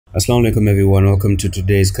Assalamu alaikum everyone, welcome to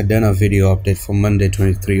today's Kadena video update for Monday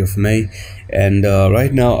 23 of May. And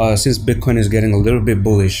right now, since Bitcoin is getting a little bit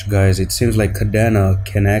bullish, guys, it seems like Kadena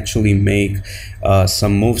can actually make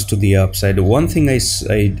some moves to the upside. One thing I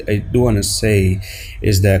do want to say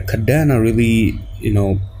is that Kadena really,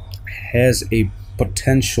 has a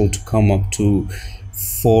potential to come up to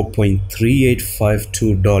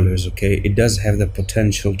 $4.3852. Okay, it does have the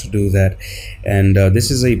potential to do that, and this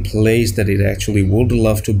is a place that it actually would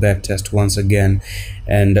love to backtest once again,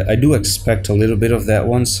 and I do expect a little bit of that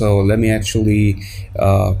one. So let me actually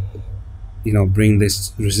bring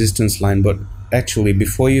this resistance line. But actually,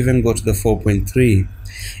 before you even go to the 4.3,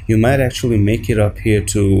 you might actually make it up here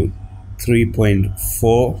to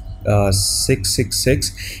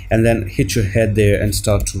 3.4666, and then hit your head there and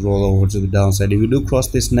start to roll over to the downside. If you do cross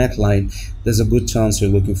this neckline, there's a good chance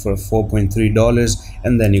you're looking for a $4.3,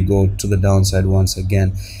 and then you go to the downside once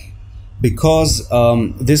again, because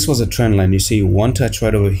this was a trend line. You see one touch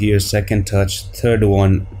right over here, second touch, third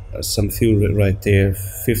one, some few right there,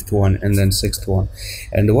 fifth one, and then sixth one.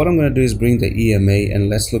 And what I'm going to do is bring the EMA, and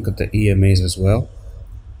let's look at the EMAs as well.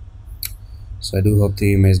 So I do hope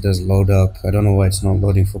the EMAs does load up. I don't know why it's not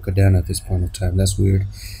loading for Kadena at this point in time. That's weird.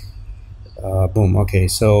 Boom. Okay,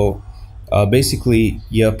 so basically,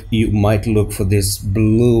 yep, you might look for this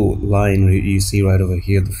blue line you see right over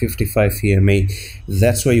here, the 55 EMA.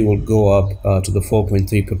 That's where you will go up to the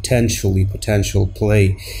 4.3 potential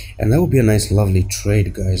play, and that would be a nice lovely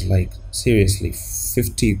trade, guys. Like seriously,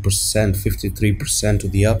 50%, 53% to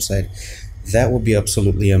the upside. That would be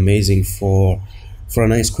absolutely amazing for a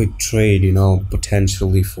nice quick trade,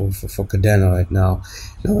 potentially for Kadena right now.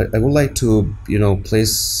 Now I would like to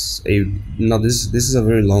place a, this is a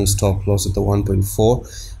very long stop loss at the 1.4,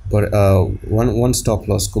 but one stop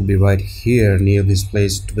loss could be right here near this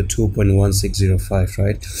place to the 2.1605,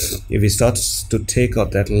 right? If it starts to take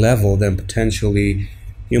out that level, then potentially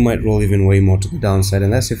you might roll even way more to the downside.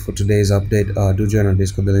 And that's it for today's update. Do join our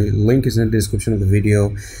Discord. The link is in the description of the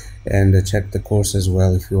video, and check the course as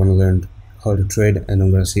well if you want to learn how to trade. And I'm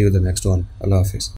going to see you in the next one. Allah Hafiz.